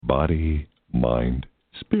Body, Mind,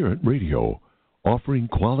 Spirit Radio, offering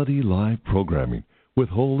quality live programming with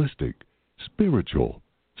holistic, spiritual,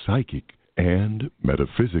 psychic, and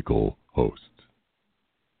metaphysical hosts.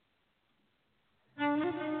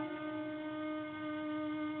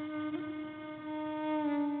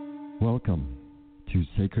 Welcome to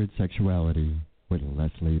Sacred Sexuality with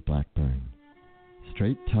Leslie Blackburn.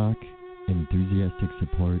 Straight talk, enthusiastic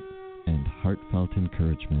support, and heartfelt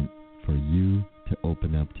encouragement for you to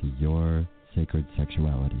open up to your sacred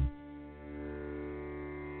sexuality.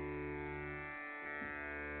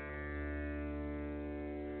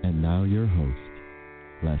 And now your host,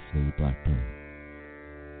 Leslie Blackburn.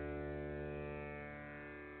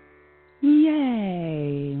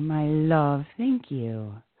 Yay, my love. Thank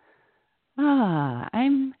you.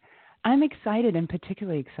 I'm excited, and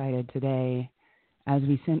particularly excited today as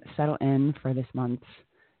we settle in for this month's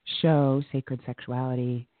show, Sacred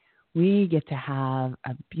Sexuality. We get to have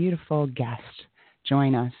a beautiful guest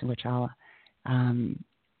join us, which I'll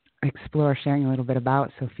explore sharing a little bit about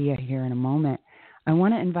Sophia here in a moment. I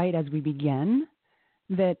want to invite, as we begin,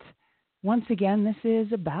 that once again, this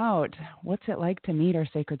is about what's it like to meet our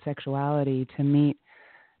sacred sexuality, to meet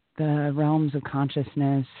the realms of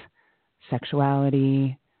consciousness,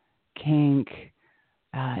 sexuality, kink,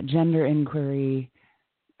 gender inquiry,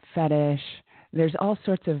 fetish. There's all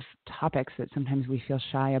sorts of topics that sometimes we feel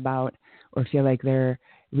shy about or feel like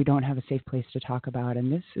we don't have a safe place to talk about. And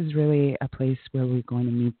this is really a place where we're going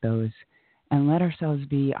to meet those and let ourselves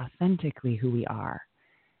be authentically who we are.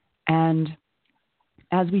 And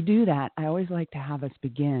as we do that, I always like to have us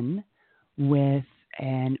begin with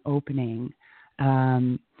an opening,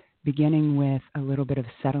 beginning with a little bit of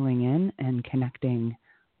settling in and connecting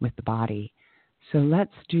with the body. So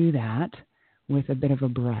let's do that with a bit of a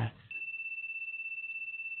breath.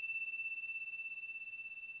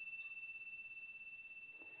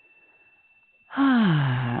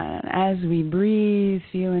 As we breathe,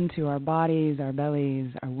 feel into our bodies, our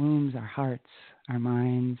bellies, our wombs, our hearts, our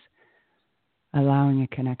minds, allowing a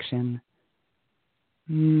connection.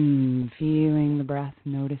 Feeling the breath,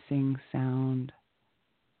 noticing sound,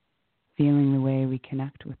 feeling the way we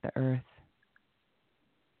connect with the earth.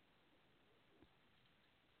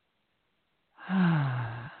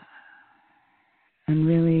 And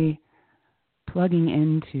really plugging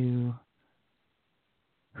into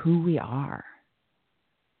who we are.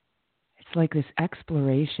 It's like this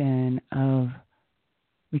exploration of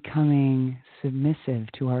becoming submissive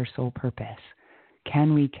to our soul purpose.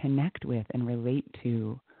 Can we connect with and relate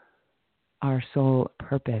to our soul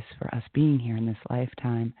purpose for us being here in this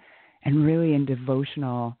lifetime, and really in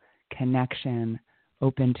devotional connection,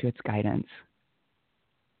 open to its guidance?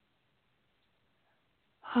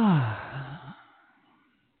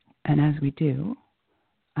 And as we do,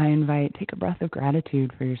 I invite, take a breath of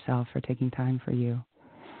gratitude for yourself for taking time for you.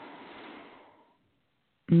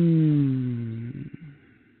 And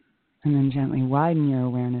then gently widen your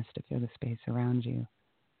awareness to feel the space around you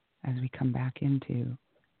as we come back into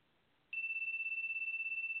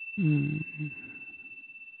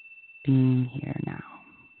being here now.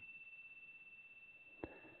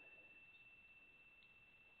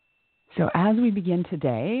 So as we begin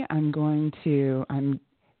today, I'm going to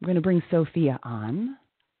bring Sophia on.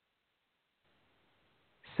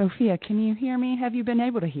 Sophia, can you hear me? Have you been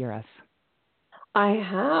able to hear us? I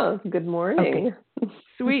have. Good morning. Okay.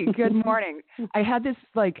 Sweet. Good morning. I had this,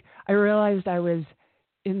 I realized I was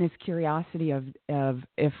in this curiosity of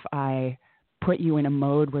if I put you in a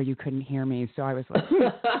mode where you couldn't hear me. So I was like,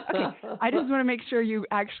 okay, I just want to make sure you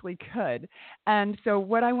actually could. And so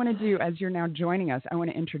what I want to do, as you're now joining us, I want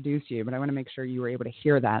to introduce you, but I want to make sure you were able to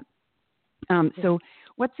hear that. So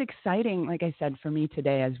what's exciting, like I said, for me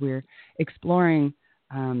today as we're exploring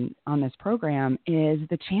on this program is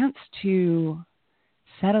the chance to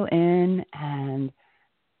settle in and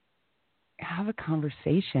have a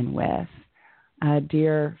conversation with a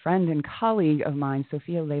dear friend and colleague of mine,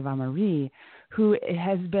 Sophia Leva-Marie, who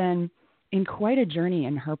has been in quite a journey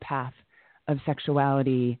in her path of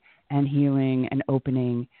sexuality and healing and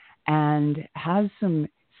opening, and has some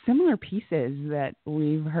similar pieces that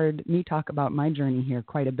we've heard me talk about my journey here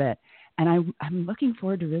quite a bit. And I'm looking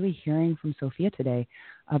forward to really hearing from Sophia today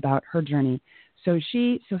about her journey. So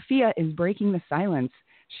Sophia is breaking the silence.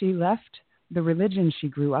 She left the religion she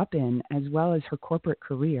grew up in, as well as her corporate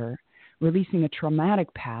career, releasing a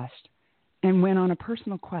traumatic past, and went on a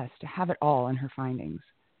personal quest to have it all in her findings.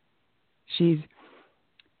 She's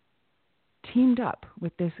teamed up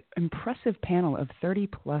with this impressive panel of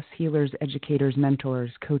 30-plus healers, educators,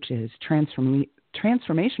 mentors, coaches,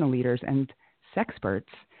 transformational leaders, and sexperts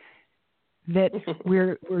that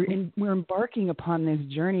we're embarking upon this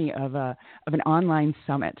journey of an online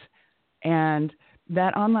summit, and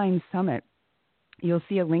that online summit, you'll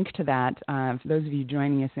see a link to that for those of you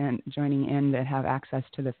joining in that have access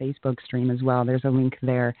to the Facebook stream as well. There's a link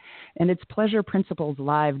there, and it's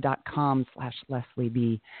pleasureprinciples.live.com/Leslie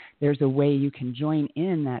B. There's a way you can join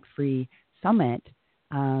in that free summit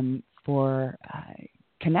for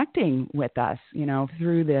connecting with us,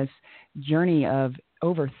 through this journey of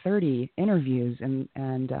over 30 interviews and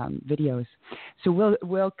videos. So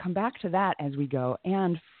we'll come back to that as we go.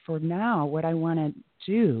 And for now, what I want to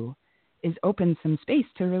do is open some space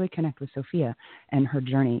to really connect with Sophia and her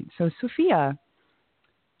journey. So Sophia,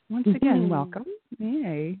 once again, welcome.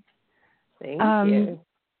 Yay. Thank you.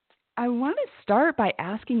 I want to start by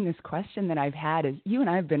asking this question that I've had, as you and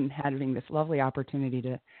I have been having this lovely opportunity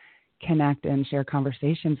to connect and share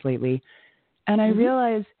conversations lately. And I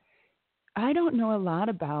realize I don't know a lot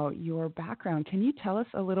about your background. Can you tell us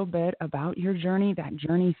a little bit about your journey, that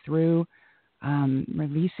journey through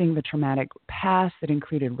releasing the traumatic past that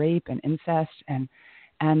included rape and incest, and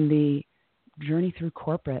the journey through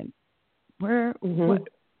corporate? Tell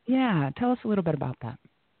us a little bit about that.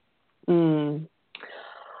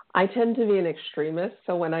 I tend to be an extremist,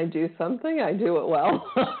 so when I do something, I do it well.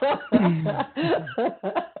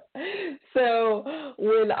 So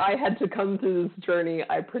when I had to come through this journey,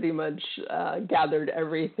 I pretty much gathered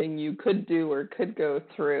everything you could do or could go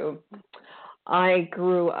through. I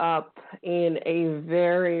grew up in a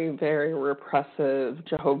very, very repressive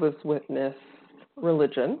Jehovah's Witness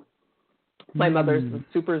religion. My mother's a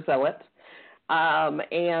super zealot.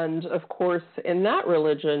 And of course, in that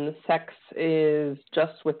religion, sex is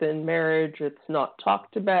just within marriage. It's not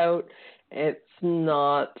talked about. It's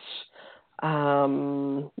not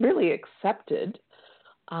really accepted.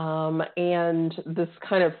 And this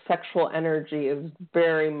kind of sexual energy is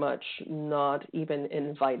very much not even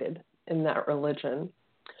invited in that religion.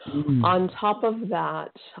 On top of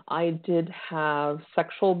that, I did have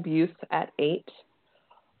sexual abuse at 8.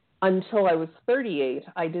 Until I was 38,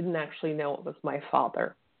 I didn't actually know it was my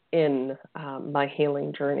father in my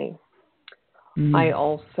healing journey. I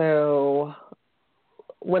also,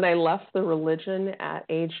 when I left the religion at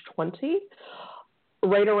age 20,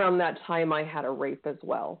 right around that time I had a rape as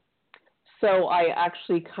well. So I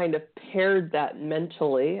actually kind of paired that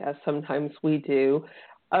mentally, as sometimes we do.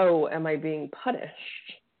 Oh, am I being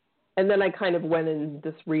punished? And then I kind of went in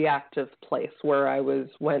this reactive place where I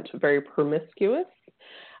went very promiscuous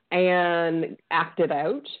and acted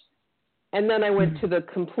out. And then I went to the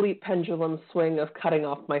complete pendulum swing of cutting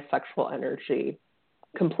off my sexual energy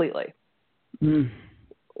completely,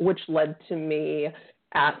 which led to me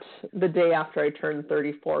at the day after I turned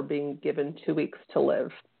 34 being given 2 weeks to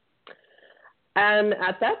live. And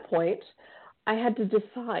at that point, I had to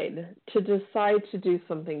decide to do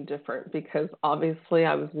something different, because obviously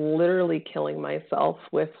I was literally killing myself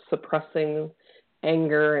with suppressing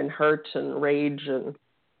anger and hurt and rage and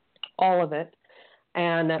all of it,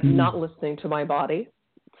 and not listening to my body.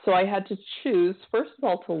 So I had to choose, first of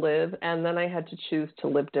all, to live, and then I had to choose to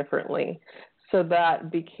live differently. So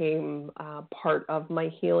that became part of my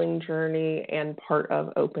healing journey and part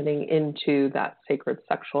of opening into that sacred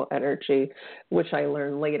sexual energy, which I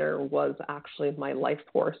learned later was actually my life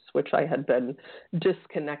force, which I had been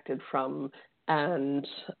disconnected from and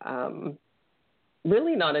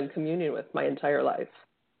really not in communion with my entire life.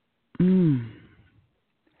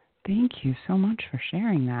 Thank you so much for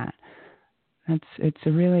sharing that. It's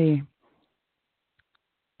a really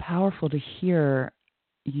powerful to hear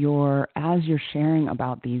as you're sharing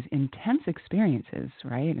about these intense experiences,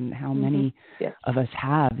 right? And how many of us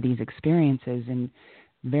have these experiences in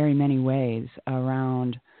very many ways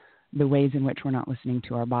around the ways in which we're not listening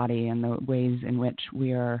to our body and the ways in which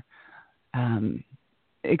we are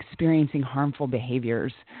experiencing harmful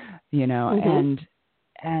behaviors, and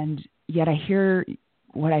yet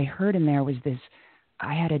what I heard in there was this: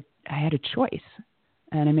 I had a choice,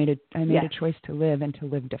 and I made a choice to live and to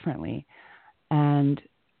live differently. And,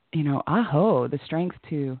 the strength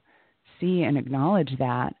to see and acknowledge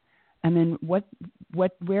that. And then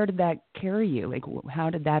where did that carry you? Like, how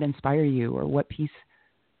did that inspire you, or what piece,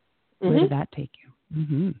 where did that take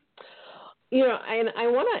you? And I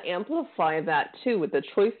want to amplify that too with the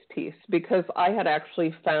choice piece, because I had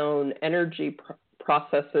actually found energy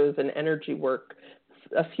processes and energy work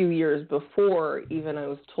a few years before even I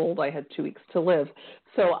was told I had 2 weeks to live.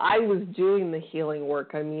 So I was doing the healing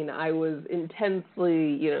work. I mean, I was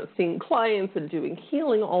intensely, seeing clients and doing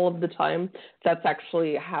healing all of the time. That's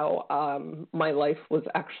actually how my life was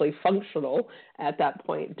actually functional at that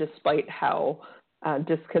point, despite how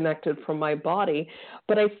disconnected from my body,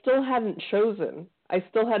 but I still hadn't chosen. I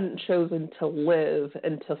still hadn't chosen to live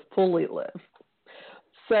and to fully live.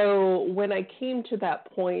 So when I came to that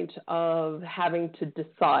point of having to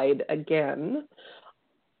decide again,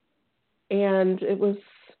 and it was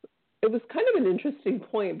kind of an interesting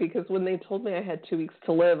point, because when they told me I had 2 weeks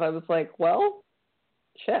to live, I was like, well,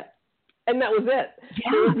 shit. And that was it.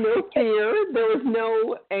 Yeah. There was no fear. There was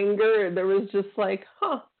no anger. There was just like,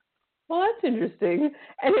 well, that's interesting.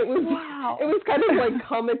 And it was, wow. It was kind of like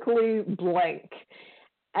comically blank.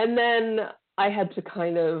 And then I had to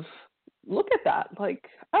kind of look at that, like,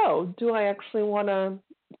 oh, do I actually want to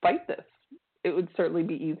fight this? It would certainly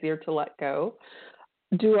be easier to let go.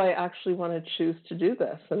 Do I actually want to choose to do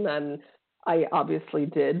this? And then I obviously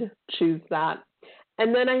did choose that.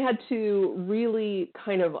 And then I had to really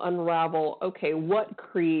kind of unravel, okay, what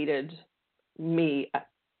created me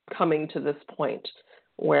coming to this point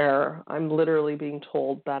where I'm literally being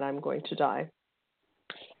told that I'm going to die.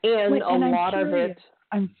 And a lot of it...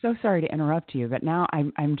 I'm so sorry to interrupt you, but now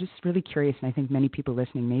I'm just really curious, and I think many people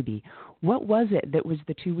listening may be. What was it that was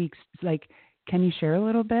the 2 weeks? Like, can you share a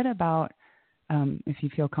little bit about, if you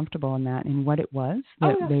feel comfortable in that, and what it was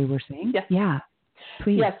that they were saying? Yes. Yeah,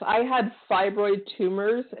 please. Yes, I had fibroid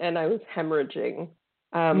tumors, and I was hemorrhaging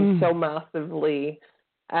so massively,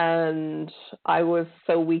 and I was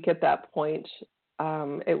so weak at that point.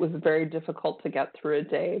 It was very difficult to get through a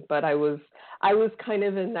day, but I was kind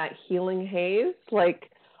of in that healing haze,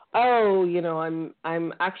 like, oh,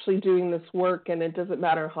 I'm actually doing this work, and it doesn't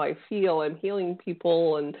matter how I feel. I'm healing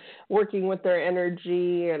people and working with their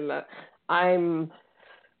energy, and I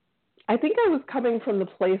think I was coming from the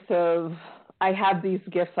place of, I have these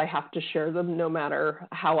gifts, I have to share them no matter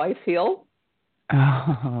how I feel.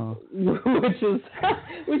 Oh. which is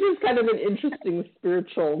kind of an interesting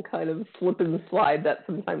spiritual kind of slip and slide that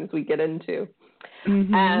sometimes we get into.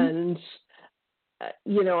 Mm-hmm. And,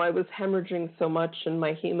 I was hemorrhaging so much, and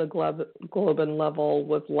my hemoglobin level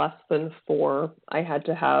was less than 4. I had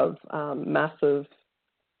to have massive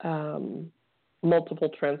multiple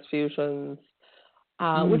transfusions,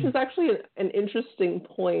 which is actually an interesting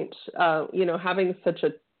point, having such a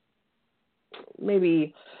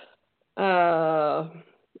maybe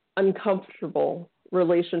uncomfortable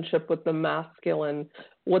relationship with the masculine.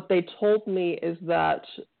 What they told me is that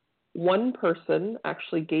one person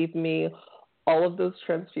actually gave me all of those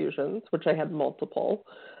transfusions, which I had multiple.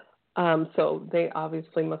 So they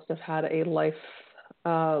obviously must have had a life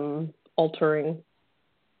altering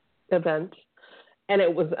event. And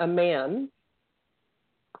it was a man,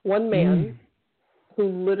 one man, who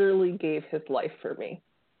literally gave his life for me.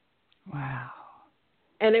 Wow.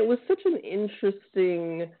 And it was such an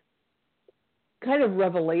interesting kind of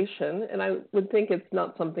revelation. And I would think it's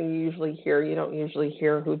not something you usually hear. You don't usually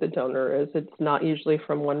hear who the donor is. It's not usually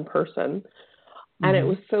from one person. And it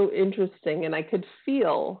was so interesting. And I could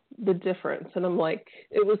feel the difference. And I'm like,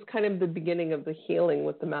 it was kind of the beginning of the healing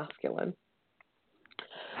with the masculine.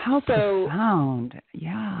 How profound.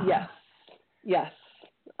 Yeah. Yes.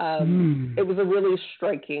 It was a really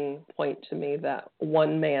striking point to me that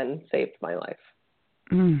one man saved my life.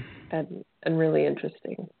 And really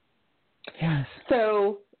interesting. Yes.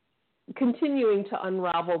 So continuing to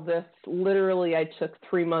unravel this, literally I took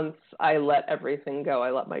 3 months. I let everything go.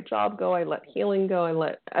 I let my job go. I let healing go. I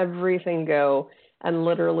let everything go, and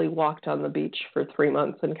literally walked on the beach for 3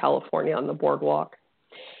 months in California on the boardwalk.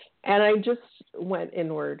 And I just went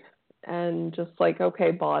inward and just like,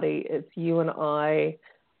 okay, body, it's you and I.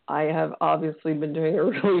 I have obviously been doing a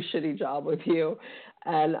really shitty job with you,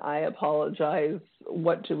 and I apologize.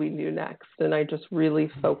 What do we do next? And I just really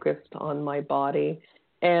focused on my body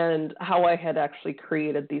and how I had actually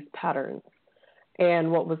created these patterns.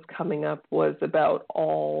 And what was coming up was about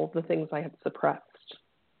all the things I had suppressed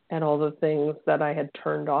and all the things that I had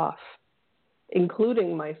turned off,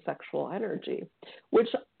 including my sexual energy, which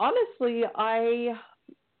honestly I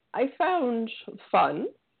found fun.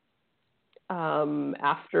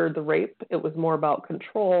 After the rape, it was more about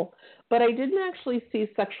control, but I didn't actually see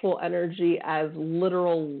sexual energy as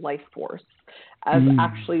literal life force, as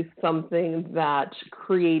actually something that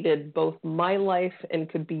created both my life and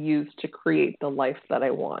could be used to create the life that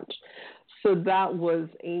I want. So that was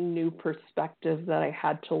a new perspective that I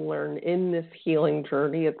had to learn in this healing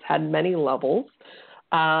journey. It's had many levels.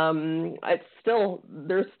 There's still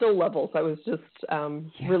levels. I was just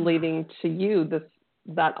relating to you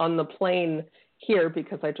that on the plane here,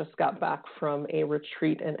 because I just got back from a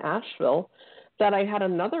retreat in Asheville, that I had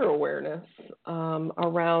another awareness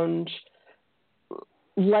around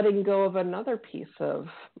letting go of another piece of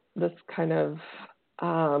this kind of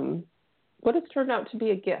what has turned out to be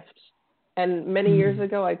a gift. And many years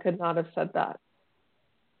ago, I could not have said that.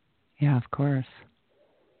 Yeah, of course.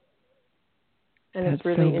 And That's it's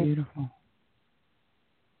really so beautiful.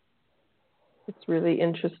 It's really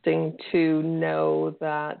interesting to know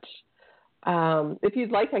that. If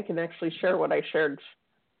you'd like, I can actually share what I shared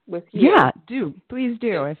with you. Yeah, please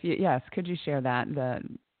do. If you, yes, could you share that?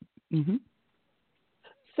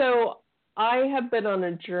 So I have been on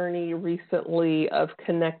a journey recently of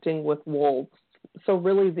connecting with wolves. So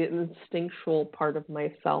really the instinctual part of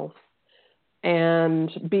myself, and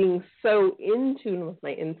being so in tune with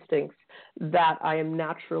my instincts that I am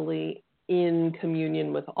naturally in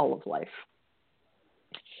communion with all of life.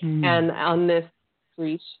 And on this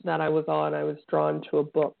retreat that I was on, I was drawn to a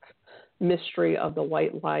book, Mystery of the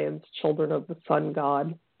White Lions, Children of the Sun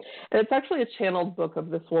God. And it's actually a channeled book of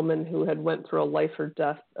this woman who had went through a life or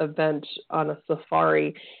death event on a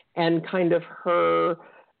safari, and kind of her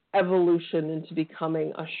evolution into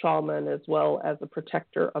becoming a shaman as well as a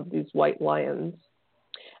protector of these white lions.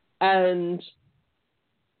 And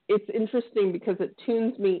it's interesting because it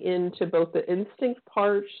tunes me into both the instinct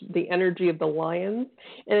part, the energy of the lions,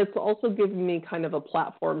 and it's also given me kind of a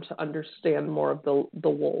platform to understand more of the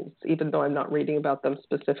wolves, even though I'm not reading about them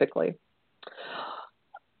specifically.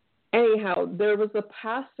 Anyhow, there was a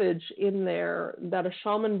passage in there that a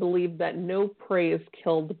shaman believed that no prey is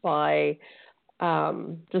killed by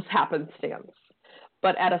just happenstance,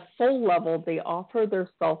 but at a soul level, they offer their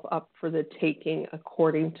self up for the taking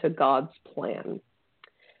according to God's plan.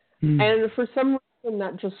 And for some reason,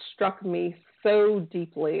 that just struck me so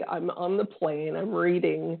deeply. I'm on the plane, I'm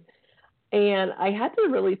reading, and I had to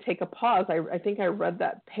really take a pause. I think I read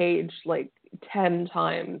that page like 10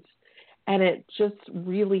 times, and it just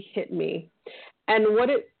really hit me. And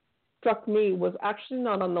what it struck me was actually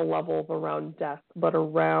not on the level of around death, but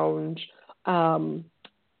around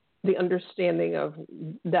the understanding of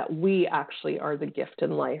that we actually are the gift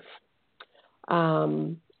in life.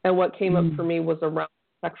 And what came up for me was around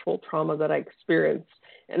sexual trauma that I experienced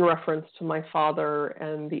in reference to my father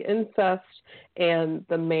and the incest and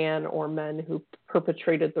the man or men who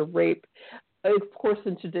perpetrated the rape. Of course,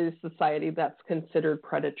 in today's society, that's considered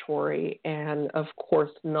predatory and, of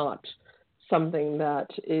course, not something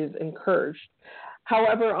that is encouraged.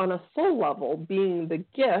 However, on a soul level, being the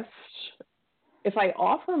gift, if I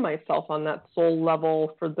offer myself on that soul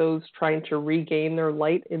level for those trying to regain their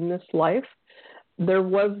light in this life, there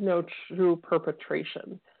was no true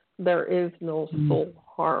perpetration. There is no soul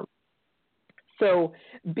harm. So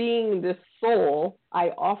being this soul, I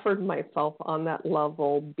offered myself on that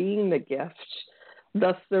level, being the gift.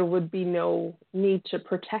 Thus, there would be no need to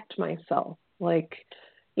protect myself. Like,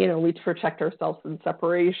 you know, we protect ourselves in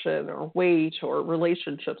separation or weight or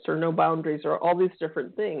relationships or no boundaries or all these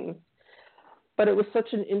different things. But it was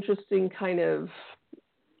such an interesting kind of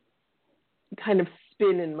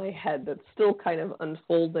spin in my head that's still kind of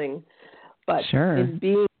unfolding. But in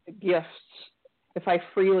being a gift, if I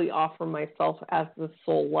freely offer myself as the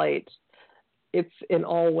soul light, it's in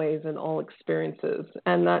all ways, in all experiences.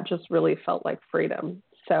 And that just really felt like freedom.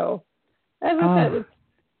 So as I said, it's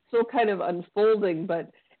still kind of unfolding, but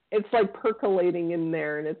it's like percolating in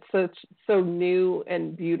there, and it's so new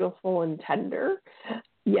and beautiful and tender,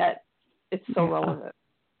 yet it's so relevant.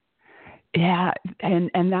 Yeah,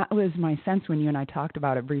 and that was my sense when you and I talked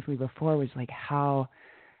about it briefly before, was like how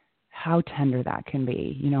tender that can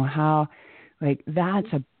be. You know, how like that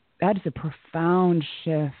is a profound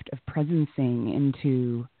shift of presencing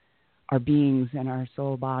into our beings and our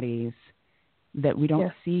soul bodies that we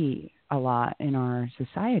don't see a lot in our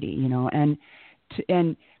society, you know, and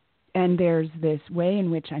there's this way in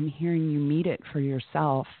which I'm hearing you meet it for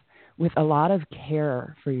yourself with a lot of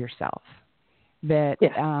care for yourself. That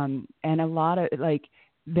and a lot of like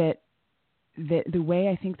that the way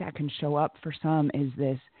I think that can show up for some is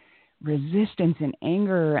this resistance and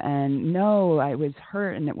anger and no, I was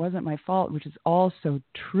hurt and it wasn't my fault, which is all so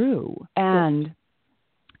true. And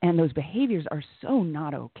those behaviors are so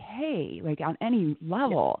not okay, like on any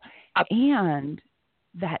level. And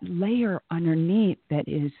that layer underneath that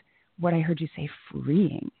is what I heard you say,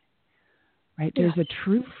 freeing, right? There's a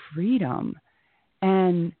true freedom.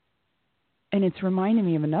 And it's reminding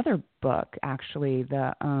me of another book, actually,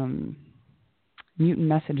 the Mutant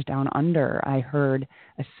Message Down Under. I heard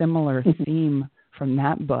a similar theme from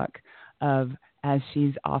that book of, as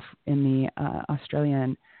she's off in the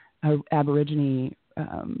Australian Aborigine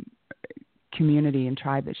community and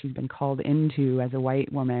tribe that she's been called into as a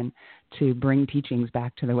white woman to bring teachings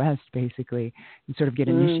back to the West, basically, and sort of get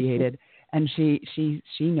initiated. And she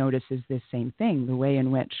notices this same thing, the way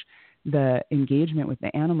in which the engagement with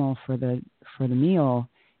the animal for the meal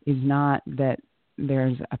is not that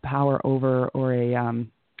there's a power over, or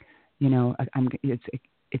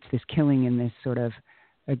it's this killing in this sort of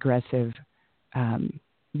aggressive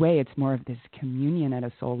way. It's more of this communion at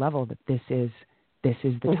a soul level, that this is the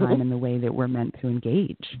time and the way that we're meant to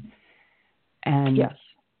engage. And yes.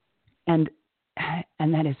 and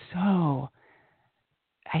that is so.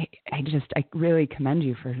 I really commend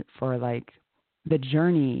you for like the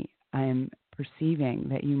journey I'm perceiving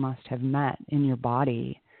that you must have met in your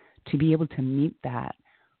body to be able to meet that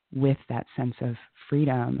with that sense of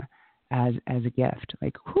freedom as a gift.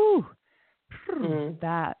 Like, whew,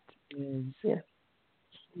 that is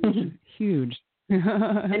huge.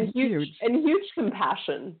 And huge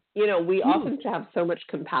compassion. We often have so much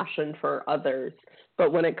compassion for others,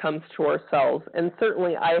 but when it comes to ourselves, and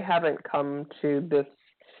certainly I haven't come to this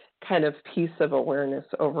kind of piece of awareness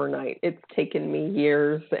overnight. It's taken me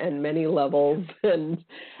years and many levels and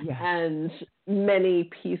many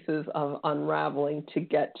pieces of unraveling to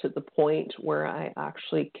get to the point where I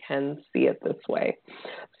actually can see it this way.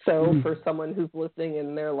 So for someone who's listening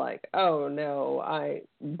and they're like, oh no,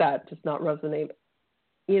 that does not resonate.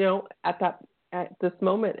 At this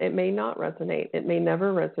moment, it may not resonate. It may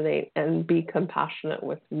never resonate, and be compassionate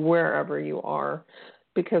with wherever you are,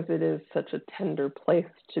 because it is such a tender place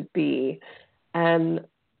to be. And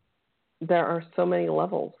there are so many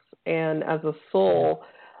levels. And as a soul,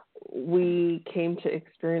 we came to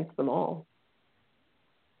experience them all.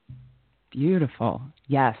 Beautiful.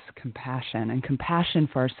 Yes, compassion, and compassion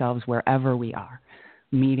for ourselves wherever we are,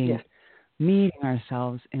 meeting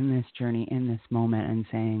ourselves in this journey, in this moment, and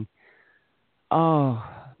saying, oh,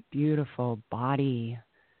 beautiful body,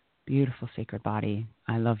 beautiful sacred body,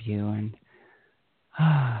 I love you, and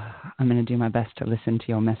I'm going to do my best to listen to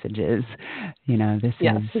your messages. This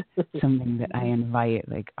is something that I invite,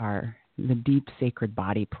 like the deep sacred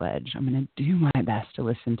body pledge. I'm going to do my best to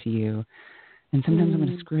listen to you. And sometimes I'm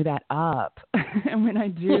going to screw that up. And when I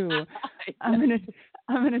do, I'm going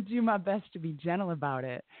to do my best to be gentle about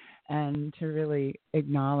it and to really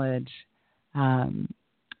acknowledge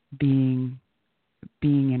being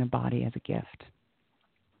in a body as a gift.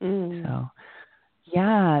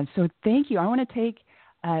 So thank you. I want to take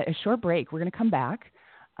a short break. We're going to come back.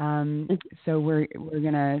 So we're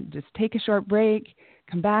going to just take a short break,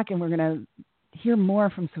 come back, and we're going to hear more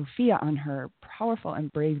from Sophia on her powerful and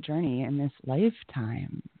brave journey in this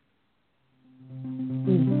lifetime.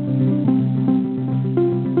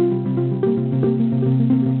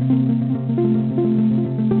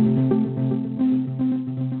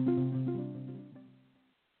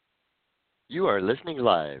 You are listening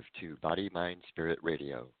live to Body, Mind, Spirit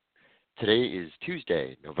Radio. Today is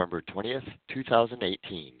Tuesday, November 20th,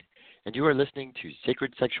 2018, and you are listening to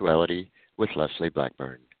Sacred Sexuality with Leslie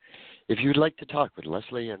Blackburn. If you would like to talk with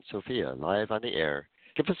Leslie and Sophia live on the air,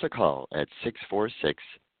 give us a call at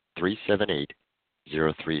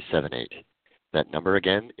 646-378-0378. That number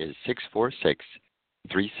again is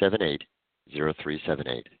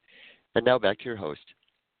 646-378-0378. And now back to your host,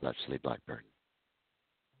 Leslie Blackburn.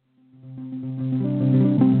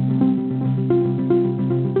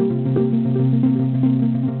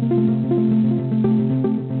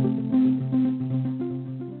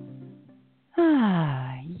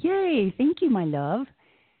 Yay! Thank you, my love.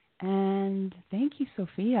 And thank you,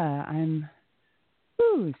 Sophia. I'm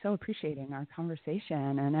so appreciating our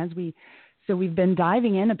conversation. And we've been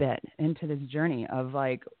diving in a bit into this journey of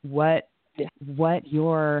like what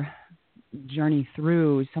your journey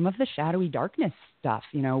through some of the shadowy darkness stuff,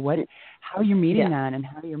 how you're meeting that and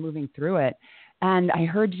how you're moving through it. And I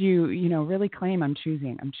heard you, really claim I'm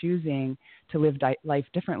choosing to live life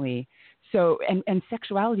differently. So, and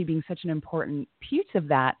sexuality being such an important piece of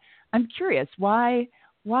that, I'm curious, why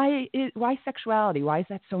sexuality? Why is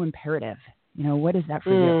that so imperative? What is that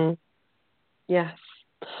for you? Yes.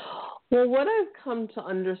 Well, what I've come to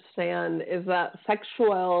understand is that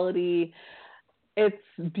sexuality,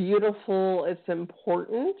 it's beautiful, it's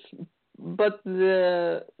important, but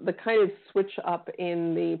the kind of switch up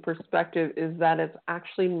in the perspective is that it's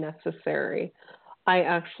actually necessary. I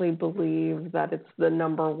actually believe that it's the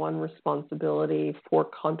number one responsibility for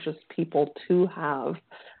conscious people to have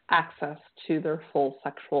access to their full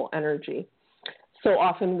sexual energy. So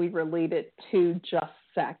often we relate it to just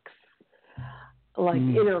sex, like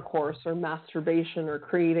intercourse or masturbation or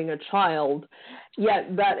creating a child,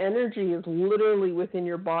 yet that energy is literally within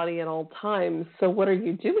your body at all times. So what are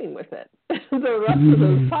you doing with it the rest of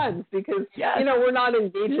those times? Because, we're not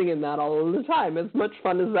engaging in that all of the time. As much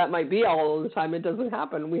fun as that might be all of the time, it doesn't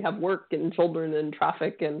happen. We have work and children and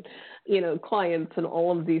traffic and, clients and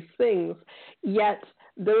all of these things. Yet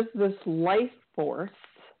there's this life force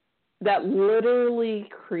that literally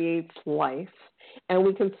creates life. and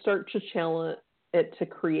we can start to channel it to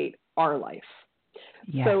create our life.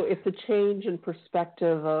 Yes. So it's a change in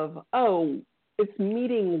perspective of, it's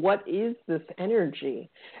meeting what is this energy.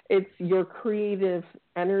 It's your creative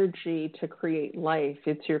energy to create life.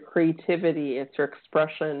 It's your creativity. It's your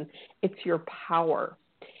expression. It's your power.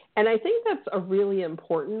 And I think that's a really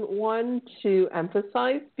important one to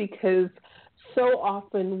emphasize, because so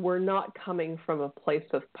often we're not coming from a place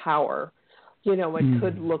of power. You know, it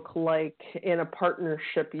could look like in a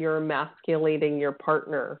partnership, you're emasculating your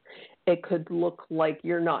partner. It could look like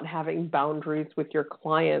you're not having boundaries with your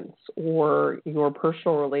clients or your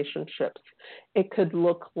personal relationships. It could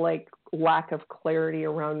look like lack of clarity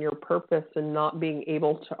around your purpose and not being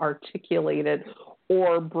able to articulate it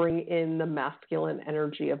or bring in the masculine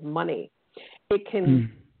energy of money. It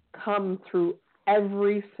can come through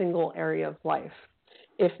every single area of life.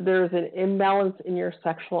 If there's an imbalance in your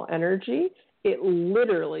sexual energy, it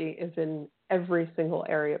literally is in every single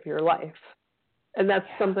area of your life. And that's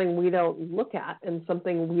something we don't look at and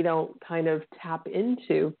something we don't kind of tap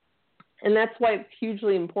into. And that's why it's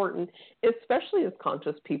hugely important, especially as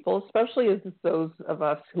conscious people, especially as those of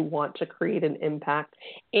us who want to create an impact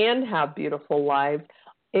and have beautiful lives.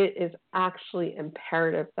 It is actually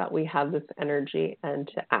imperative that we have this energy and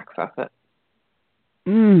to access it.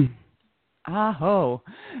 Aho.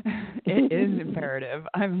 It is imperative.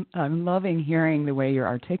 I'm loving hearing the way you're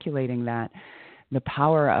articulating that, the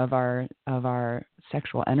power of our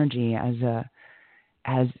sexual energy as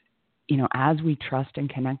we trust and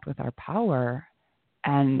connect with our power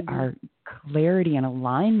and our clarity and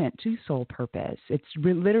alignment to soul purpose. It's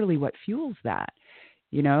literally what fuels that,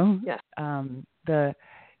 Yes.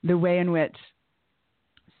 The way in which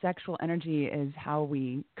sexual energy is how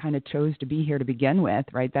we kind of chose to be here to begin with,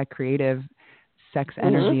 right? That creative sex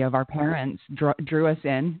energy of our parents drew us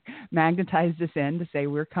in, magnetized us in to say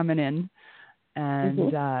we're coming in.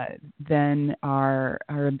 And then our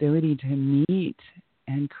ability to meet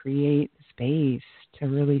and create space to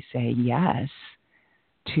really say yes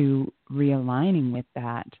to realigning with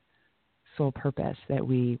that soul purpose that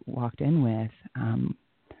we walked in with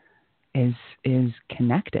is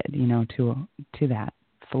connected, to that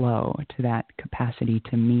flow, to that capacity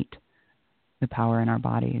to meet the power in our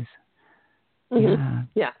bodies.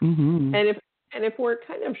 Yeah. And if we're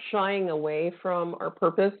kind of shying away from our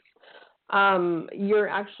purpose, you're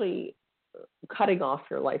actually cutting off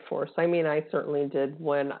your life force. I mean, I certainly did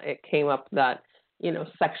when it came up that,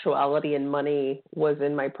 sexuality and money was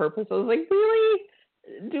in my purpose. I was like, really?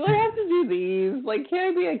 Do I have to do these? Like,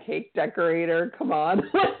 can I be a cake decorator? Come on.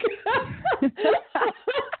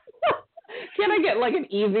 Can I get like an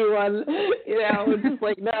easy one? It's just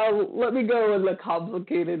like, no, let me go with the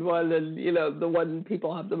complicated one and, the one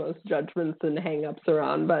people have the most judgments and hang-ups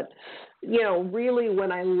around. But, really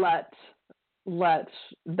when I let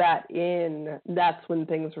that in, that's when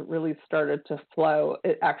things really started to flow.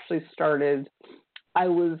 It actually started, I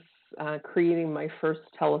was creating my first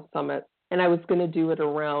telesummit, and I was going to do it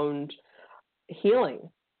around healing.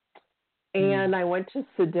 And I went to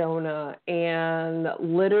Sedona, and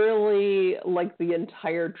literally, like, the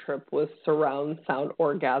entire trip was surround sound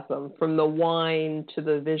orgasm, from the wine to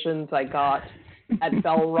the visions I got at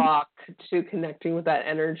Bell Rock to connecting with that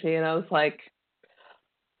energy. And I was like,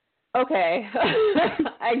 okay,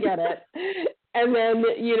 I get it. And then,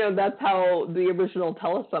 that's how the original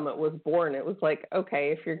telesummit was born. It was like,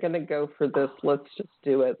 okay, if you're going to go for this, let's just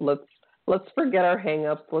do it. Let's forget our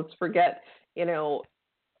hang-ups. Let's forget,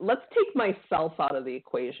 let's take myself out of the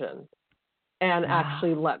equation and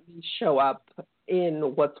actually let me show up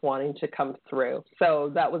in what's wanting to come through.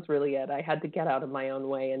 So that was really it. I had to get out of my own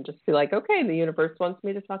way and just be like, okay, the universe wants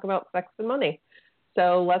me to talk about sex and money.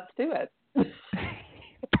 So let's do it.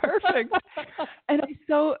 Perfect. And I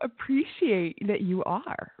so appreciate that you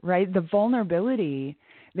are, right? The vulnerability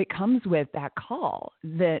that comes with that call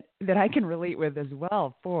that I can relate with as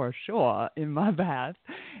well, for sure, in my path,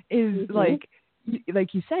 is like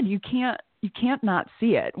you said, you can't not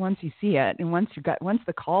see it once you see it. And once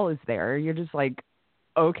the call is there, you're just like,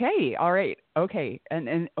 okay, all right, okay.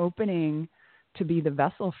 And opening to be the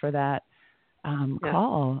vessel for that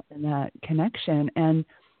call and that connection. And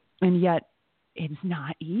yet it's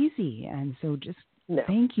not easy. And so just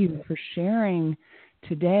thank you for sharing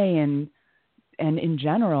today and in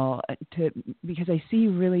general, because I see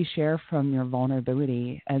you really share from your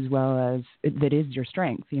vulnerability as well as that is your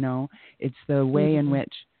strength. It's the way in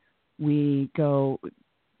which we go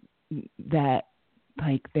that,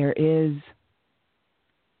 like, there is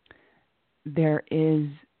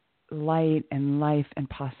light and life and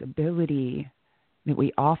possibility that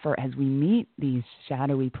we offer as we meet these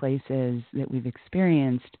shadowy places that we've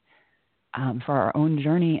experienced, for our own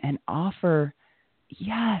journey and offer,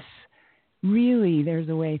 yes, really, there's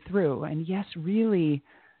a way through. And yes, really,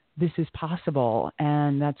 this is possible.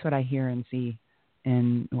 And that's what I hear and see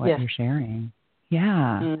in what you're sharing.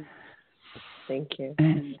 Yeah. Mm. Thank you.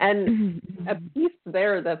 And a piece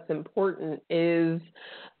there that's important is,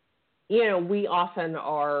 we often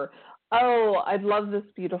are, I love this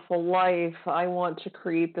beautiful life. I want to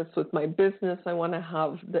create this with my business. I want to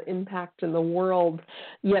have the impact in the world.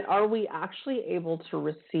 Yet, are we actually able to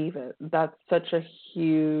receive it? That's such a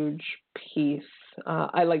huge piece.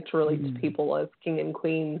 I like to relate to people as king and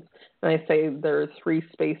queens. And I say there are three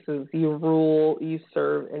spaces: you rule, you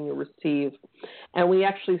serve, and you receive. And we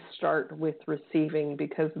actually start with receiving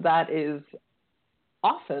because that is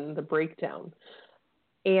often the breakdown.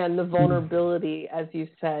 And the vulnerability, as you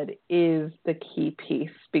said, is the key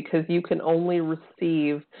piece because you can only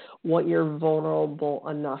receive what you're vulnerable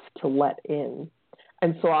enough to let in.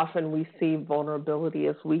 And so often we see vulnerability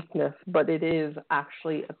as weakness, but it is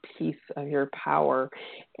actually a piece of your power.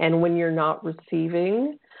 And when you're not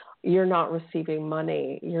receiving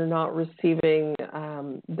money. You're not receiving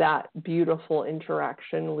that beautiful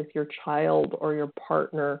interaction with your child or your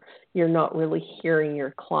partner. You're not really hearing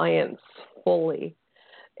your clients fully.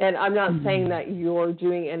 And I'm not saying that you're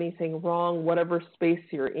doing anything wrong, whatever space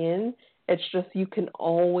you're in. It's just you can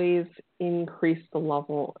always increase the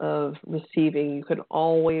level of receiving. You can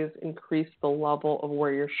always increase the level of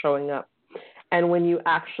where you're showing up. And when you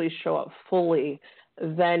actually show up fully,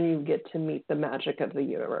 then you get to meet the magic of the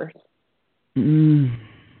universe.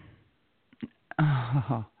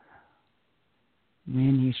 Oh.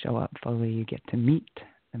 When you show up fully, you get to meet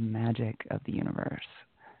the magic of the universe.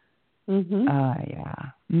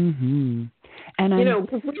 Yeah. And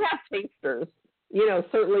because we have tasters.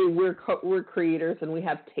 Certainly we're creators and we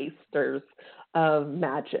have tasters of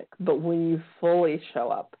magic. But when you fully show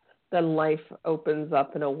up, then life opens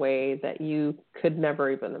up in a way that you could never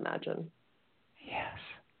even imagine.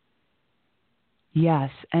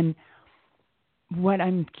 Yes. And what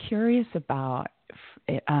I'm curious about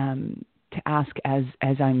to ask as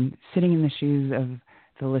I'm sitting in the shoes of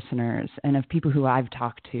the listeners and of people who I've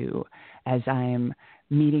talked to as I'm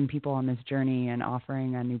meeting people on this journey and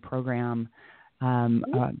offering a new program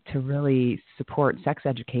to really support sex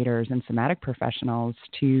educators and somatic professionals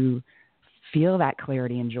to feel that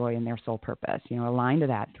clarity and joy in their soul purpose, align to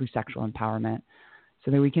that through sexual empowerment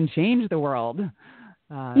so that we can change the world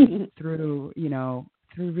through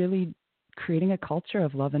really creating a culture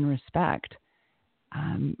of love and respect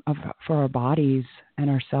for our bodies and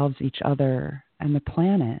ourselves, each other, and the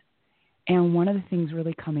planet. And one of the things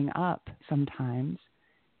really coming up sometimes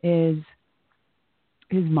is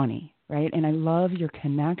money, right? And I love your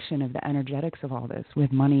connection of the energetics of all this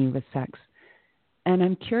with money, with sex. And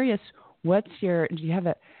I'm curious, do you have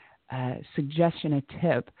a suggestion, a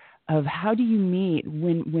tip of how do you meet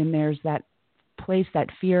when there's that place, that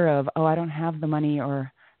fear of, I don't have the money,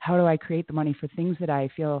 or how do I create the money for things that I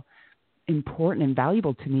feel important and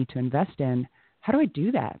valuable to me to invest in? How do I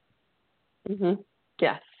do that?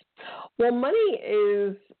 Yes. Well, money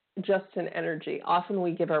is just an energy. Often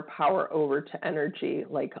we give our power over to energy,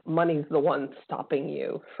 like money's the one stopping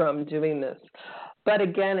you from doing this. But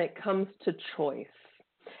again, it comes to choice.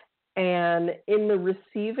 And in the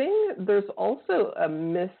receiving, there's also a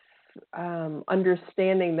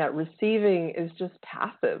misunderstanding that receiving is just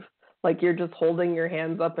passive. Like you're just holding your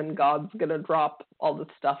hands up and God's going to drop all the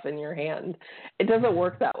stuff in your hand. It doesn't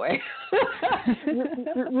work that way.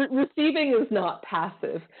 Receiving is not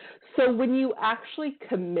passive. So when you actually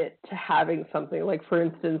commit to having something, like for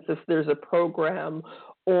instance, if there's a program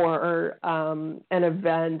or an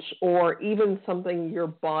event or even something your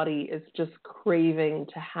body is just craving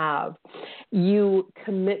to have, you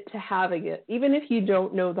commit to having it. Even if you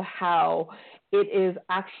don't know the how, it is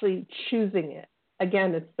actually choosing it.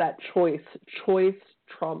 Again, it's that choice. Choice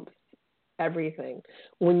trumps everything.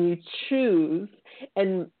 When you choose,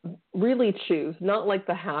 and really choose, not like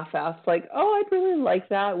the half-ass, like, I'd really like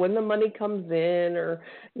that when the money comes in, or,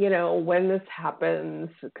 when this happens,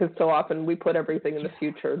 because so often we put everything in the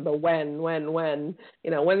future, the when, when, when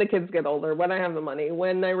the kids get older, when I have the money,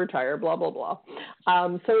 when I retire, blah, blah, blah.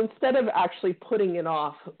 So instead of actually putting it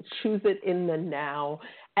off, choose it in the now,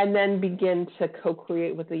 and then begin to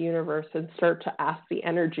co-create with the universe and start to ask the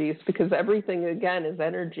energies, because everything, again, is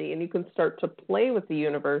energy, and you can start to play with the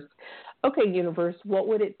universe. Okay, universe, what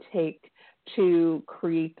would it take to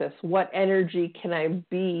create this? What energy can I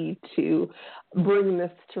be to bring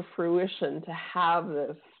this to fruition, to have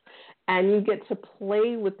this? And you get to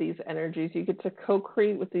play with these energies. You get to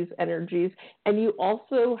co-create with these energies. And you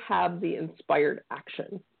also have the inspired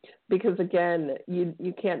action. Because, again,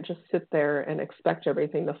 you can't just sit there and expect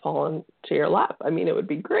everything to fall into your lap. I mean, it would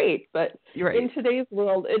be great. But in today's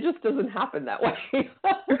world, it just doesn't happen that way.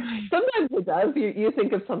 Sometimes it does. You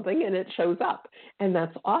think of something and it shows up. And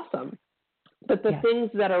that's awesome. But the things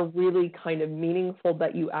that are really kind of meaningful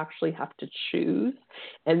that you actually have to choose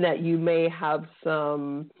and that you may have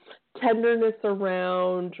some tenderness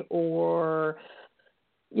around or,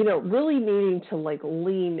 you know, really needing to like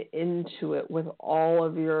lean into it with all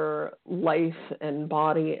of your life and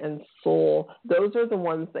body and soul, those are the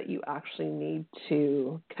ones that you actually need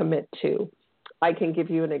to commit to. I can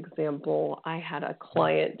give you an example. I had a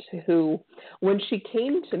client who, when she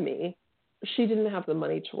came to me, she didn't have the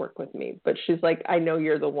money to work with me, but she's like, I know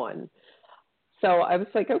you're the one. So I was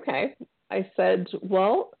like, okay. I said,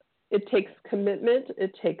 well, it takes commitment,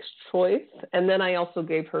 it takes choice, and then I also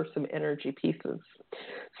gave her some energy pieces.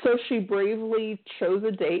 So she bravely chose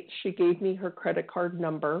a date. She gave me her credit card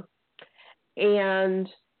number, and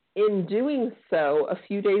in doing so, a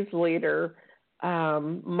few days later,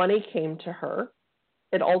 money came to her.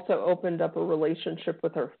 It also opened up a relationship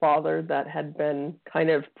with her father that had been kind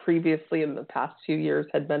of previously in the past few years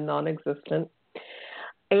had been non-existent.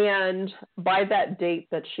 And by that date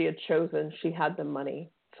that she had chosen, she had the money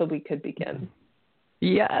so we could begin.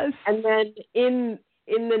 Yes. And then in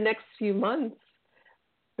the next few months,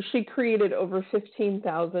 she created over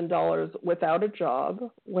 $15,000 without a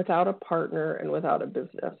job, without a partner, and without a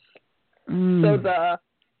business. So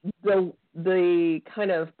the kind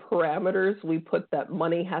of parameters we put that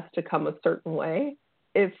money has to come a certain way,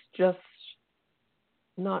 it's just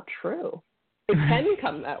not true. It can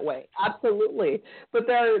come that way, absolutely. But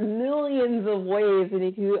there are millions of ways, and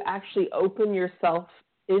if you actually open yourself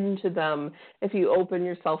into them, if you open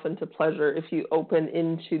yourself into pleasure, if you open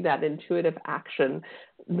into that intuitive action,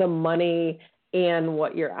 the money and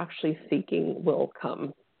what you're actually seeking will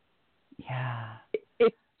come. Yeah.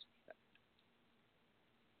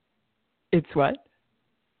 It's what?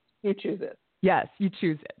 You choose it. Yes, you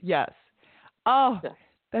choose it. Yes. Oh, yes.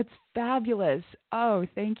 That's fabulous. Oh,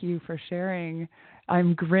 thank you for sharing.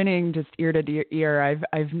 I'm grinning just ear to ear.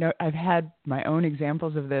 I've had my own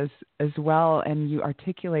examples of this as well, and you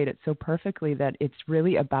articulate it so perfectly that it's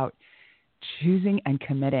really about choosing and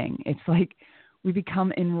committing. It's like we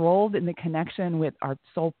become enrolled in the connection with our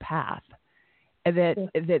soul path. That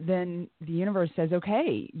then the universe says,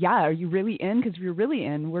 okay, yeah, are you really in? Because if you're really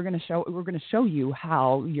in, we're going to show you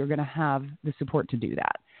how you're going to have the support to do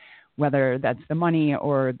that, whether that's the money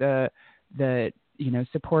or the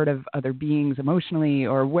support of other beings emotionally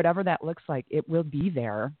or whatever that looks like. It will be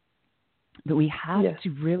there, but we have to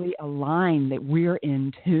really align that we're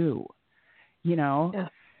in too,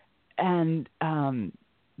 and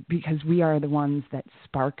because we are the ones that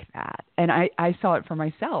spark that. And I saw it for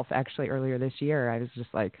myself actually earlier this year. I was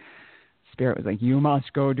just like, Spirit was like, you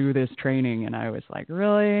must go do this training. And I was like,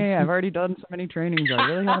 really? I've already done so many trainings. I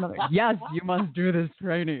really have another. Yes, you must do this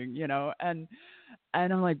training, and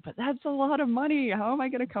I'm like, but that's a lot of money. How am I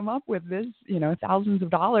going to come up with this, thousands of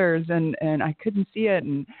dollars? And I couldn't see it.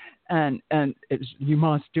 And it's, you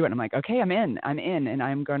must do it. And I'm like, okay, I'm in. And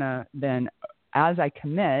I'm going to then, as I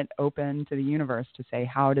commit, open to the universe to say,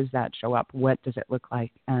 how does that show up? What does it look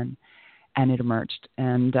like? And it emerged.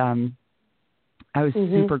 And I was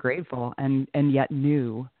super grateful and yet I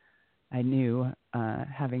knew,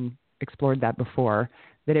 having explored that before,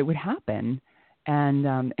 that it would happen.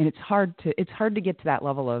 And it's hard to get to that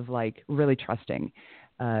level of like really trusting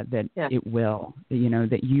that it will,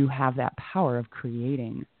 that you have that power of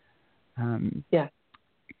creating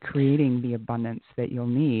the abundance that you'll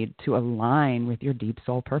need to align with your deep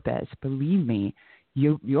soul purpose. Believe me,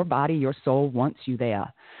 your body, your soul wants you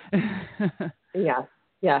there.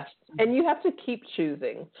 Yes. And you have to keep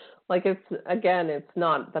choosing. Like it's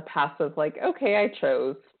not the passive, like, okay, I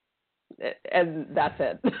chose and that's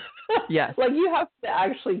it. Yes. Like you have to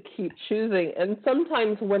actually keep choosing. And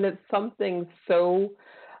sometimes when it's something so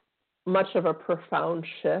much of a profound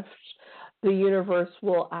shift, the universe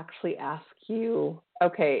will actually ask you,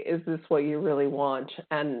 okay, is this what you really want?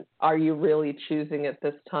 And are you really choosing it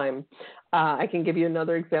this time? I can give you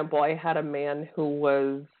another example. I had a man who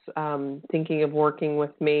was thinking of working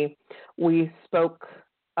with me. We spoke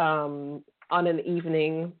on an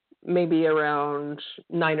evening, maybe around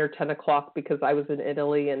 9 or 10 o'clock, because I was in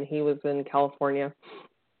Italy and he was in California.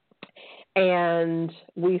 And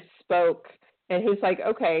we spoke. And he's like,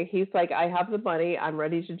 okay, I have the money. I'm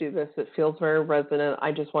ready to do this. It feels very resonant.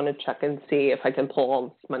 I just want to check and see if I can pull all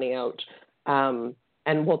this money out.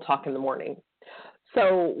 And we'll talk in the morning.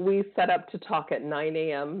 So we set up to talk at 9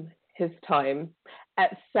 a.m. his time.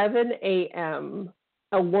 At 7 a.m.,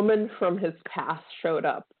 a woman from his past showed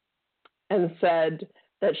up and said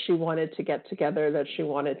that she wanted to get together, that she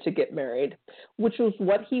wanted to get married, which was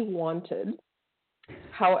what he wanted.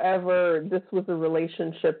 However, this was a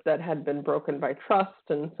relationship that had been broken by trust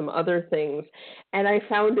and some other things. And I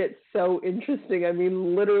found it so interesting. I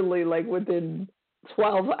mean, literally, like within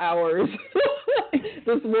 12 hours,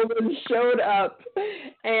 this woman showed up.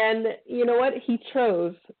 And you know what? He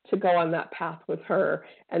chose to go on that path with her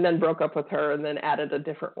and then broke up with her and then added a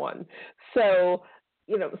different one. So,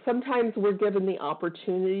 you know, sometimes we're given the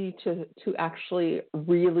opportunity to actually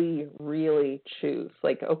really, really choose.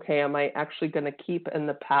 Like, okay, am I actually going to keep in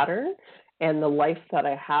the pattern and the life that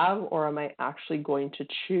I have, or am I actually going to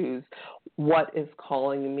choose what is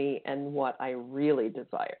calling me and what I really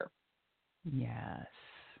desire? Yes.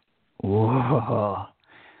 Whoa.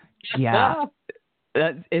 Yeah.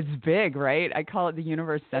 It's big, right? I call it the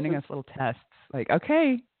universe sending us little tests. Like,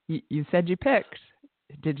 okay, you said you picked.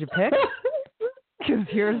 Did you pick? Because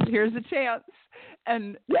here's a chance.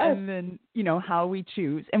 And then, you know, how we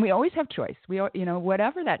choose. And we always have choice. You know,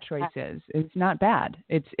 whatever that choice is, it's not bad.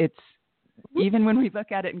 It's even when we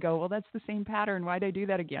look at it and go, well, that's the same pattern. Why'd I do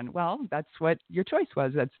that again? Well, that's what your choice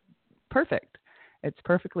was. That's perfect. It's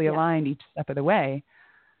perfectly aligned each step of the way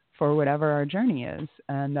for whatever our journey is.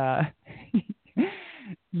 And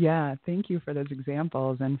yeah, thank you for those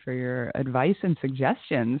examples and for your advice and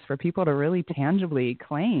suggestions for people to really tangibly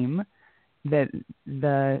claim that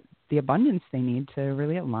the abundance they need to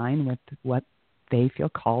really align with what they feel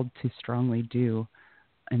called to strongly do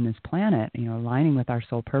in this planet. You know, aligning with our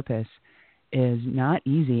soul purpose is not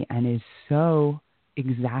easy and is so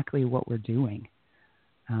exactly what we're doing.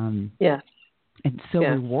 It's so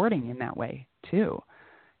rewarding in that way too.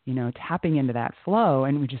 You know, tapping into that flow,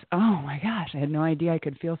 and we just, oh my gosh, I had no idea I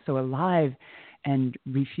could feel so alive and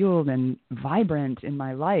refueled and vibrant in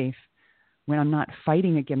my life when I'm not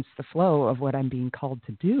fighting against the flow of what I'm being called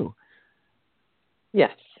to do.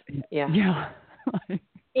 Yes. Yeah. Yeah.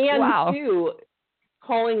 And too,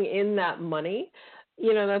 calling in that money,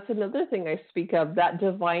 you know, that's another thing I speak of. That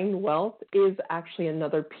divine wealth is actually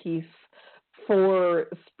another piece for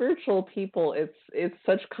spiritual people. It's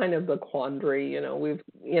such kind of the quandary, you know, we've,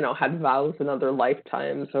 you know, had vows in other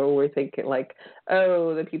lifetimes, or we're thinking like,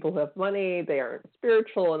 oh, the people who have money, they aren't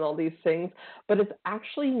spiritual and all these things, but it's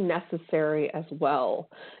actually necessary as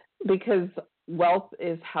well, because wealth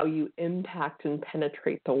is how you impact and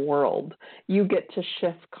penetrate the world. You get to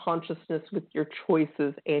shift consciousness with your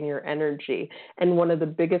choices and your energy. And one of the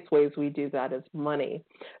biggest ways we do that is money.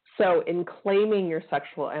 So in claiming your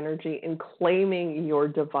sexual energy, in claiming your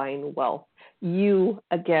divine wealth, you,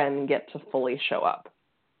 again, get to fully show up.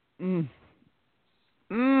 Thank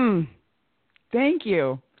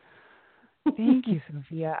you. Thank you,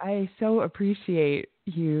 Sophia. I so appreciate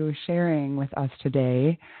you sharing with us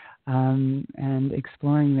today and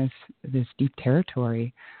exploring this deep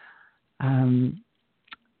territory.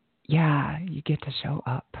 Yeah, you get to show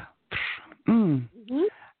up.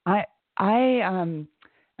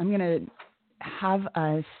 I'm going to have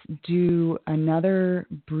us do another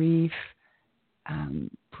brief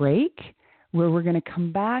break where we're going to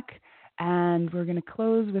come back and we're going to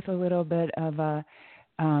close with a little bit of a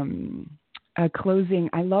closing.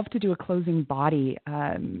 I love to do a closing body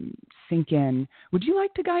sink in. Would you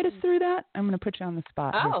like to guide us through that? I'm going to put you on the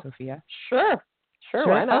spot here, Sophia. Sure,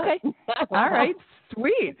 why not? Okay. All right,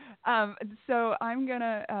 sweet. So I'm going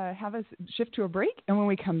to have us shift to a break, and when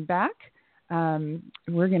we come back,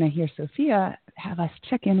 we're going to hear Sophia have us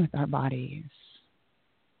check in with our bodies.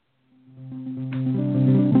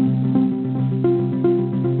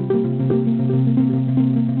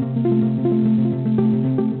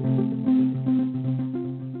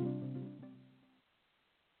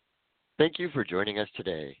 Thank you for joining us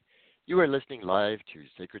today. You are listening live to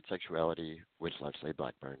Sacred Sexuality with Leslie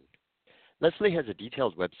Blackburn. Leslie has a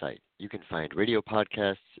detailed website. You can find radio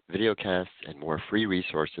podcasts, videocasts, and more free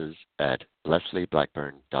resources at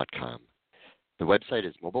leslieblackburn.com. The website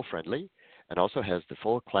is mobile-friendly and also has the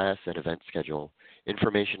full class and event schedule,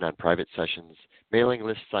 information on private sessions, mailing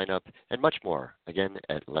list sign-up, and much more, again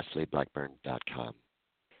at leslieblackburn.com.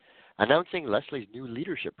 Announcing Leslie's new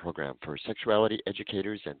leadership program for sexuality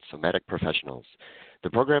educators and somatic professionals. The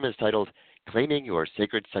program is titled Claiming Your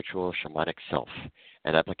Sacred Sexual Shamanic Self,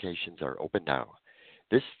 and applications are open now.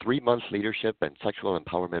 This 3-month leadership and sexual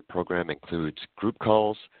empowerment program includes group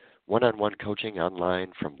calls, one-on-one coaching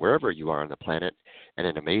online from wherever you are on the planet, and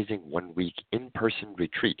an amazing 1-week in-person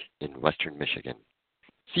retreat in Western Michigan.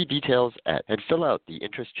 See details at and fill out the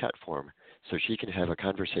interest chat form so she can have a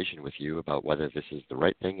conversation with you about whether this is the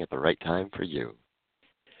right thing at the right time for you.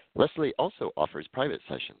 Leslie also offers private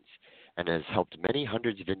sessions and has helped many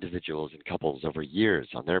hundreds of individuals and couples over years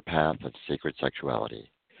on their path of sacred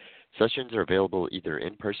sexuality. Sessions are available either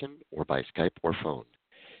in person or by Skype or phone.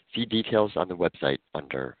 See details on the website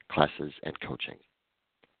under Classes and Coaching.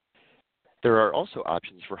 There are also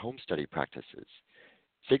options for home study practices.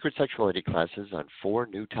 Sacred sexuality classes on 4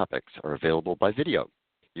 new topics are available by video.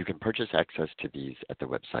 You can purchase access to these at the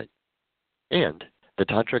website. And the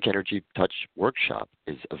Tantric Energy Touch Workshop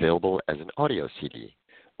is available as an audio CD.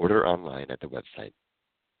 Order online at the website.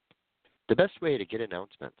 The best way to get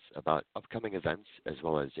announcements about upcoming events, as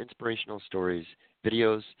well as inspirational stories,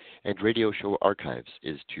 videos, and radio show archives,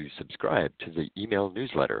 is to subscribe to the email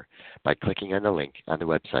newsletter by clicking on the link on the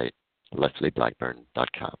website,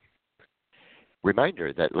 leslieblackburn.com.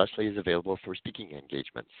 Reminder that Leslie is available for speaking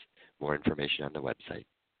engagements. More information on the website.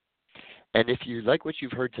 And if you like what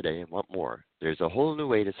you've heard today and want more, there's a whole new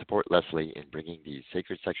way to support Leslie in bringing these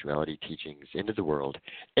sacred sexuality teachings into the world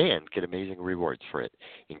and get amazing rewards for it,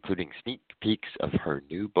 including sneak peeks of her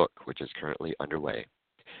new book, which is currently underway.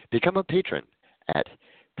 Become a patron at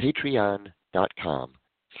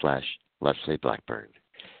patreon.com/Leslie Blackburn.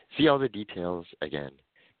 See all the details again,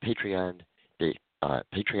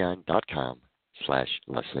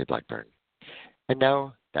 patreon.com/Leslie Blackburn. And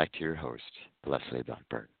now, back to your host, Leslie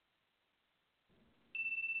Blackburn.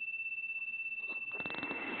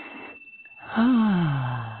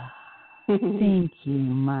 Thank you,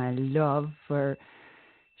 my love, for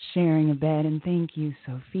sharing a bed, and thank you,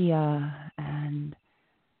 Sophia. And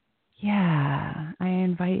yeah, I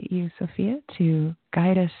invite you, Sophia, to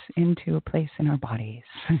guide us into a place in our bodies.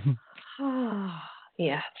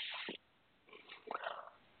 Yes.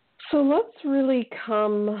 So let's really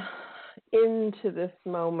come into this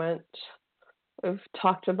moment. We've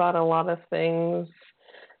talked about a lot of things.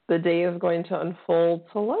 The day is going to unfold,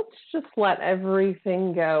 so let's just let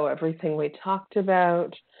everything go, everything we talked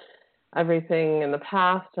about, everything in the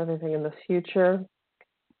past, everything in the future.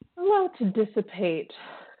 Allow it to dissipate,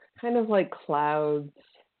 kind of like clouds.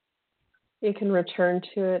 You can return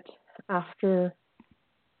to it after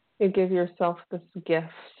you give yourself this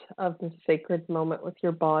gift of this sacred moment with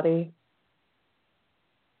your body.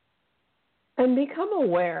 And become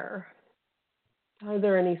aware. Are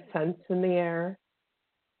there any scents in the air?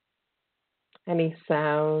 Any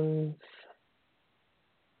sounds?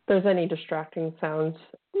 If there's any distracting sounds,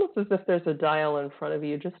 almost as if there's a dial in front of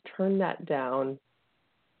you, just turn that down.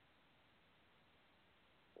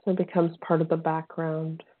 So it becomes part of the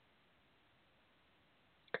background.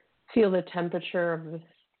 Feel the temperature of this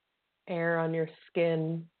air on your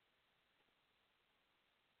skin.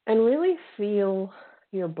 And really feel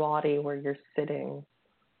your body where you're sitting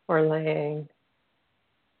or laying.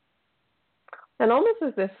 And almost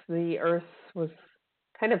as if the earth was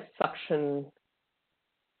kind of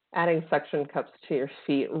adding suction cups to your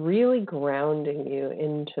feet, really grounding you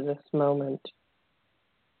into this moment.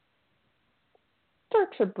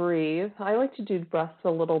 Start to breathe. I like to do breaths a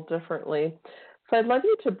little differently. So I'd love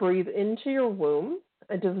you to breathe into your womb.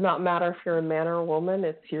 It does not matter if you're a man or a woman.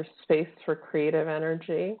 It's your space for creative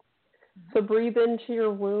energy. So breathe into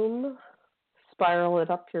your womb. Spiral it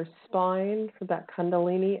up your spine for that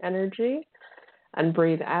Kundalini energy. And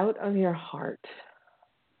breathe out of your heart.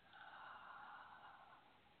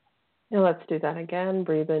 Now let's do that again.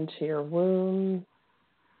 Breathe into your womb,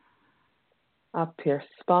 up your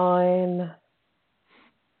spine,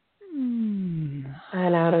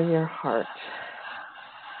 and out of your heart.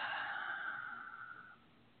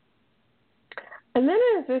 And then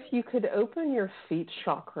as if you could open your feet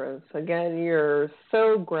chakras. Again, you're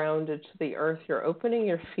so grounded to the earth. You're opening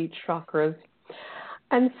your feet chakras.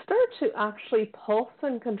 And start to actually pulse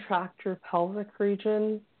and contract your pelvic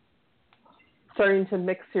region, starting to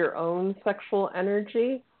mix your own sexual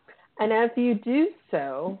energy. And as you do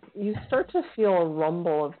so, you start to feel a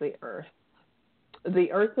rumble of the earth.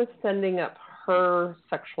 The earth is sending up her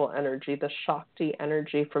sexual energy, the Shakti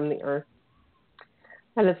energy from the earth.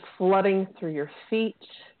 And it's flooding through your feet,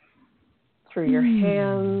 through your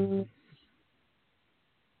hands,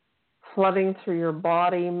 flooding through your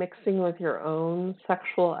body, mixing with your own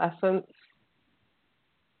sexual essence,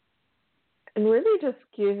 and really just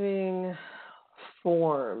giving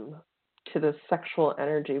form to the sexual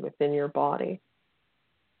energy within your body.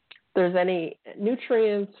 If there's any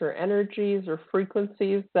nutrients or energies or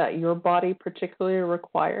frequencies that your body particularly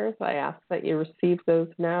requires, I ask that you receive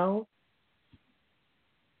those now.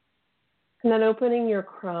 And then opening your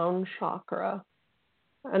crown chakra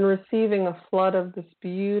and receiving a flood of this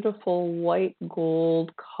beautiful white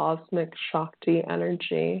gold cosmic Shakti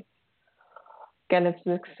energy, Again, it's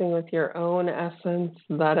mixing with your own essence,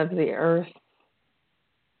 that of the earth.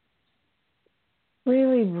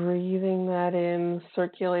 Really breathing that in,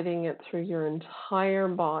 circulating it through your entire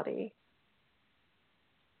body.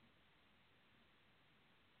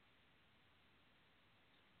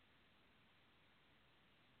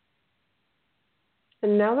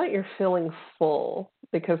 And now that you're feeling full,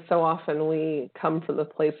 because so often we come from the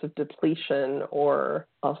place of depletion or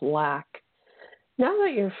of lack, now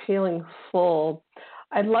that you're feeling full,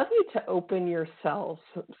 I'd love you to open your cells.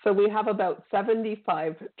 So we have about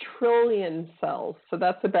 75 trillion cells. So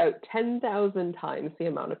that's about 10,000 times the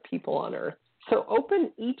amount of people on Earth. So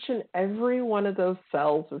open each and every one of those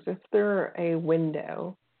cells as if they're a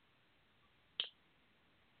window.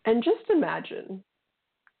 And just imagine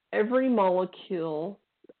every molecule,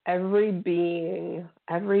 every being,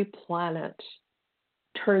 every planet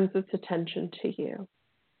turns its attention to you.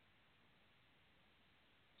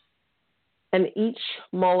 And each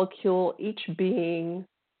molecule, each being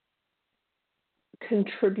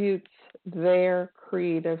contributes their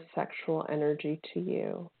creative sexual energy to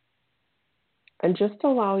you. And just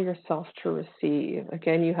allow yourself to receive.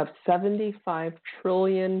 Again, you have 75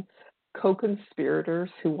 trillion co-conspirators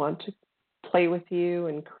who want to play with you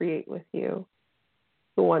and create with you,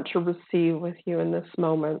 who want to receive with you in this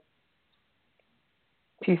moment.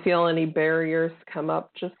 If you feel any barriers come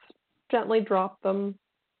up, just gently drop them.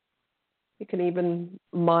 You can even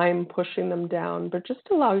mime pushing them down, but just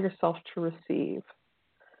allow yourself to receive.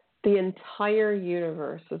 The entire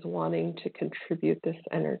universe is wanting to contribute this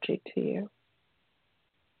energy to you.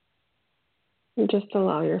 And just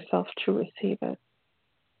allow yourself to receive it.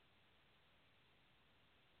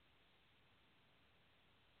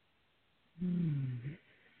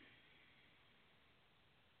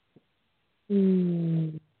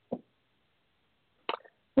 And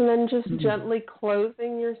then just gently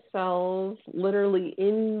closing your cells, literally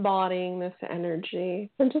embodying this energy.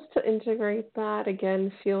 And just to integrate that,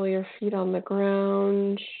 again, feel your feet on the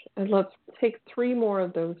ground. And let's take 3 more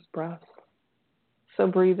of those breaths. So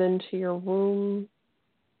breathe into your womb.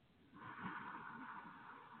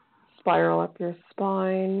 Spiral up your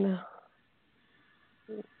spine.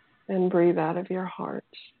 And breathe out of your heart.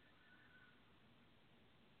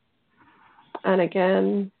 And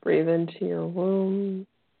again, breathe into your womb,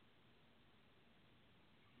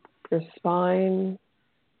 your spine,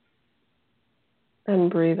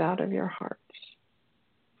 and breathe out of your heart.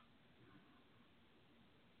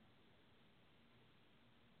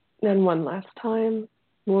 And one last time,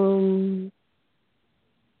 womb,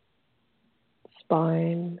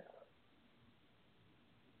 spine,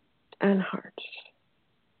 and heart.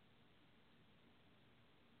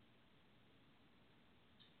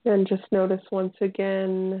 And just notice once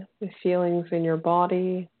again the feelings in your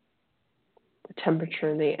body, the temperature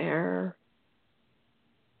in the air,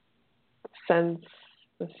 sense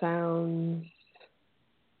the sounds.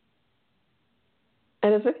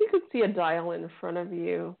 And as if you could see a dial in front of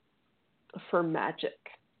you for magic.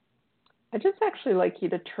 I'd just actually like you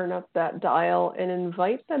to turn up that dial and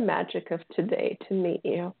invite the magic of today to meet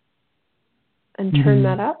you. And turn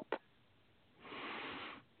that up.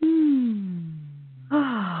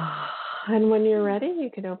 And when you're ready, you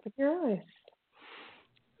can open your eyes.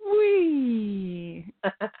 Whee!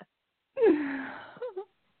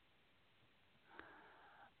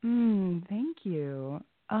 Thank you.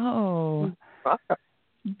 Oh,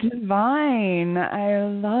 divine. I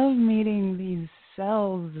love meeting these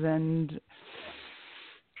cells and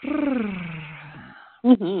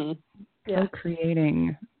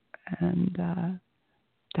creating and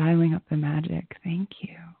dialing up the magic. Thank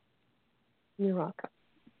you. You're welcome.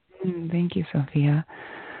 Thank you, Sophia.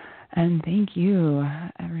 And thank you,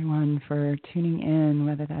 everyone, for tuning in,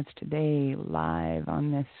 whether that's today, live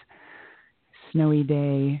on this snowy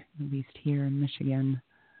day, at least here in Michigan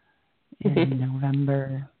in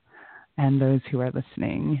November, and those who are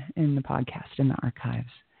listening in the podcast in the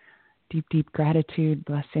archives. Deep, deep gratitude,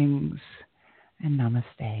 blessings, and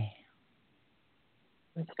namaste.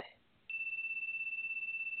 Namaste.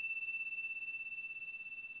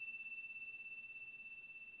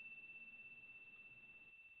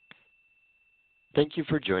 Thank you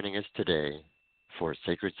for joining us today for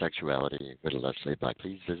Sacred Sexuality with Leslie Black.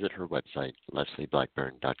 Please visit her website,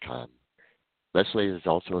 leslieblackburn.com. Leslie is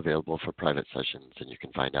also available for private sessions, and you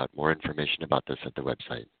can find out more information about this at the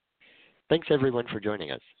website. Thanks, everyone, for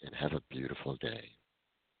joining us, and have a beautiful day.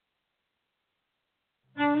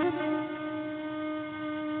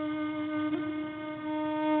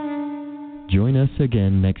 Join us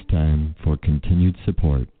again next time for continued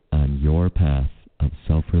support on your path of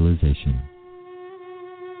self-realization.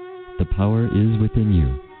 The power is within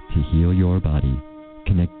you. to heal your body,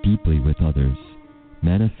 connect deeply with others,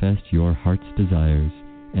 manifest your heart's desires,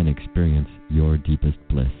 and experience your deepest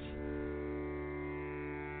bliss.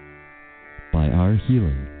 By our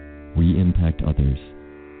healing, we impact others,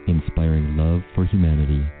 inspiring love for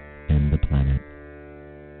humanity and the planet.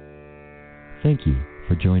 Thank you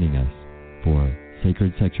for joining us for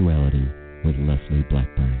Sacred Sexuality with Leslie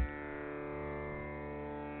Blackburn.